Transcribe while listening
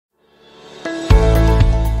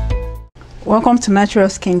Welcome to Natural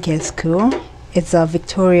Skincare School. It's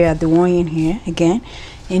Victoria, the one in here again.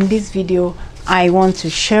 In this video, I want to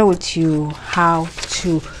share with you how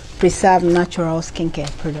to preserve natural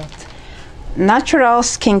skincare product. Natural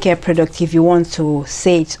skincare product, if you want to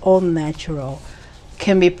say it's all natural,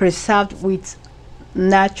 can be preserved with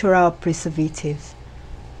natural preservatives.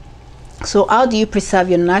 So how do you preserve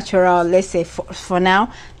your natural? Let's say for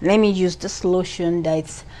now, let me use this lotion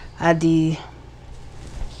that's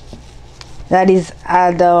that is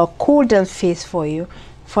at the cool down phase for you.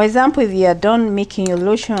 For example, if you are done making your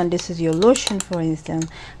lotion and this is your lotion, for instance,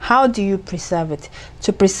 how do you preserve it?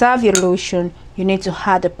 To preserve your lotion, you need to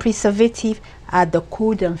add a preservative at the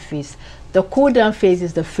cool down phase. The cool down phase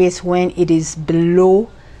is the phase when it is below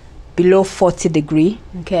 40 degrees.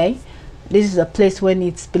 Okay, this is a place when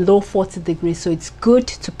it's below 40 degrees, so it's good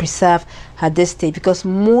to preserve at this stage because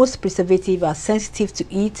most preservatives are sensitive to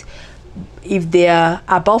heat. If they are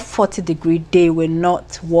above 40 degrees, they will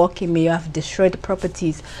not work. It may have destroyed the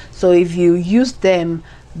properties. So if you use them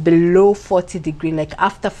below 40 degrees, like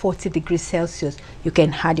after 40 degrees Celsius, you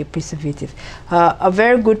can add your preservative. A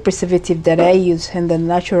very good preservative that I use in the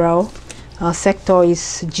natural sector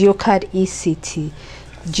is Geocard ECT.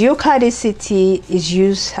 Geocard ECT is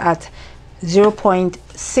used at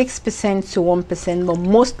 0.6% to 1%, but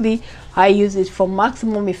mostly I use it for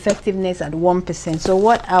maximum effectiveness at 1%. So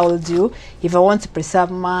what I will do if I want to preserve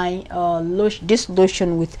my this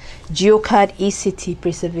lotion with Geocard ECT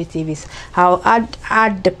preservative is I'll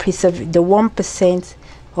add the 1%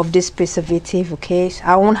 of this preservative. Okay, so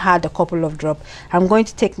I won't add a couple of drops. I'm going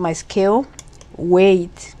to take my scale, weigh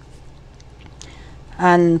it,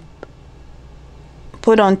 and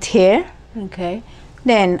put on tear. Okay,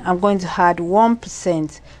 then I'm going to add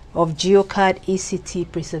 1% of Geocard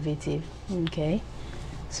ECT preservative. Okay,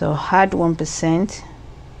 so add 1%.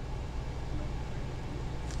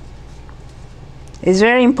 It's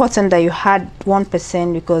very important that you add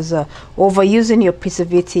 1% because overusing your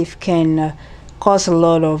preservative can cause a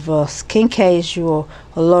lot of skincare issue or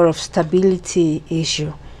a lot of stability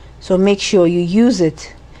issue. So make sure you use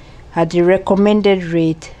it at the recommended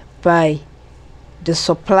rate by the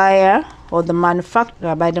supplier or the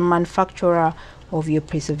manufacturer of your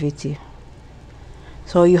preservative.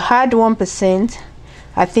 So you had 1%.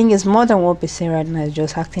 I think it's more than 1% right now. It's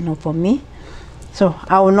just acting up on me. So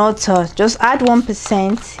I will not just add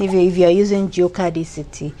 1% if you are using Geocard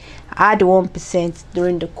ECT. Add 1%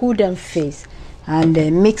 during the cool down phase and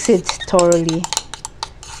mix it thoroughly.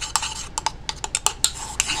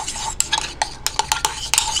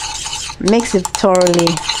 Mix it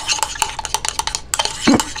thoroughly.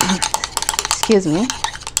 Excuse me.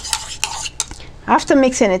 After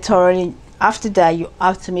mixing it thoroughly, after that you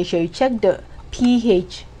have to make sure you check the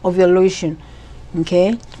pH of your lotion.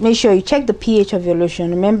 Okay, make sure you check the pH of your lotion.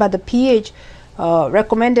 Remember the pH,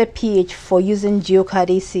 recommended pH for using Geocard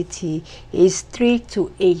ECT is 3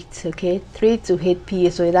 to 8. Okay, 3 to 8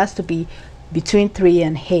 pH, so it has to be between 3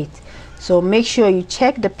 and 8. So make sure you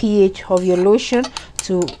check the pH of your lotion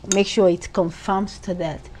to make sure it conforms to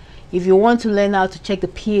that. If you want to learn how to check the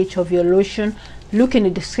pH of your lotion, look in the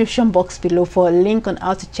description box below for a link on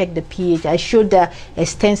how to check the pH. I showed that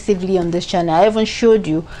extensively on this channel. I even showed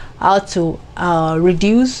you how to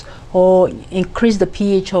reduce or increase the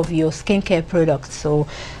pH of your skincare products. So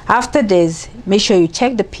after this, make sure you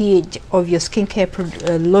check the pH of your skincare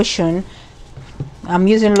lotion. I'm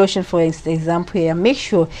using lotion for example here. Make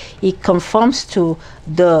sure it conforms to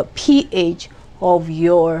the pH of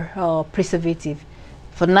your preservative.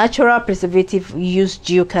 For natural preservative, use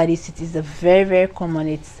Geocard ECT. It's a very common.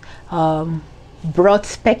 It's broad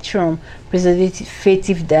spectrum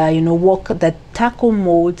preservative that that tackle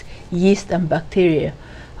mold, yeast, and bacteria.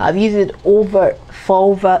 I've used it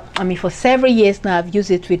for several years now. I've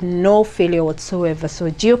used it with no failure whatsoever.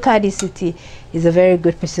 So Geocard ECT is a very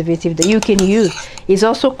good preservative that you can use. It's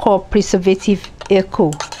also called Preservative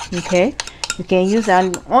Eco. Okay, you can use that,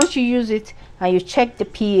 and once you use it and you check the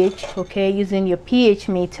pH, okay, using your pH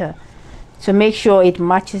meter to make sure it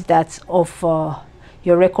matches that of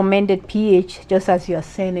your recommended pH, just as you are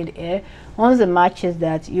saying it here. Once it matches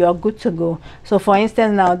that, you are good to go. So for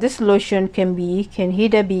instance, now this lotion can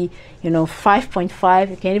either be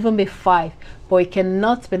 5.5, it can even be 5, but it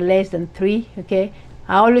cannot be less than 3. Okay,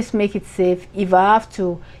 I always make it safe.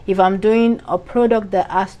 If I'm doing a product that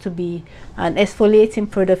has to be an exfoliating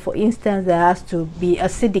product, for instance, that has to be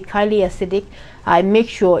acidic, highly acidic, I make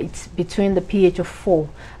sure it's between the pH of 4.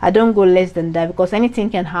 I don't go less than that because anything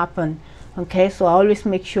can happen. Okay, so I always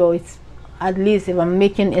make sure it's at least, if I'm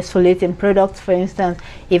making exfoliating products, for instance,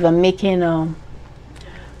 if I'm making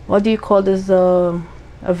what do you call this, a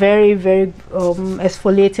very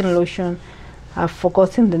exfoliating lotion, I've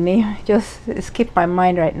forgotten the name, just escaped my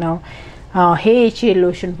mind right now. AHA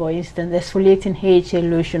lotion, for instance, exfoliating AHA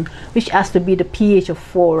lotion, which has to be the pH of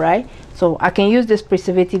 4, right? So I can use this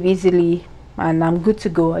preservative easily and I'm good to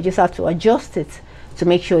go. I just have to adjust it to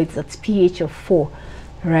make sure it's at pH of 4,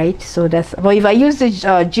 right? So that's, but if I use the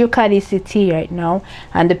Geocard ECT right now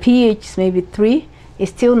and the pH is maybe 3,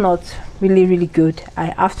 it's still not really good. I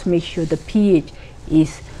have to make sure the pH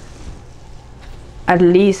is at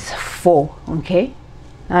least 4, okay,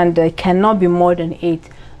 and it cannot be more than 8,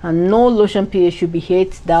 and no lotion pH should be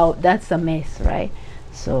 8. That's a mess, right?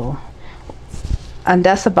 So, and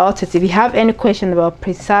that's about it. If you have any question about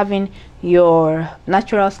preserving your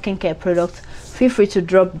natural skincare products, feel free to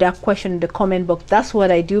drop that question in the comment box. That's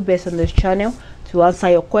what I do best on this channel, to answer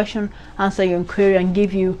your question, answer your inquiry, and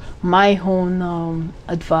give you my own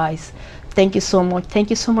advice. Thank you so much. Thank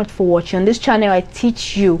you so much for watching. On this channel I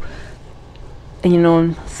teach you, you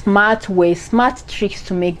know, smart ways, smart tricks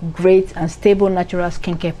to make great and stable natural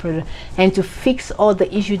skincare products, and to fix all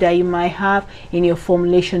the issues that you might have in your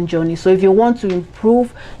formulation journey. So if you want to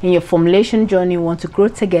improve in your formulation journey, you want to grow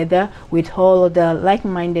together with all of the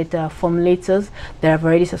like-minded formulators that have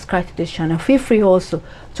already subscribed to this channel, feel free also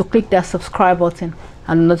to click that subscribe button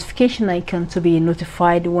and the notification icon to be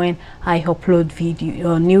notified when I upload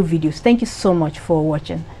new videos. Thank you so much for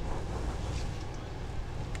watching.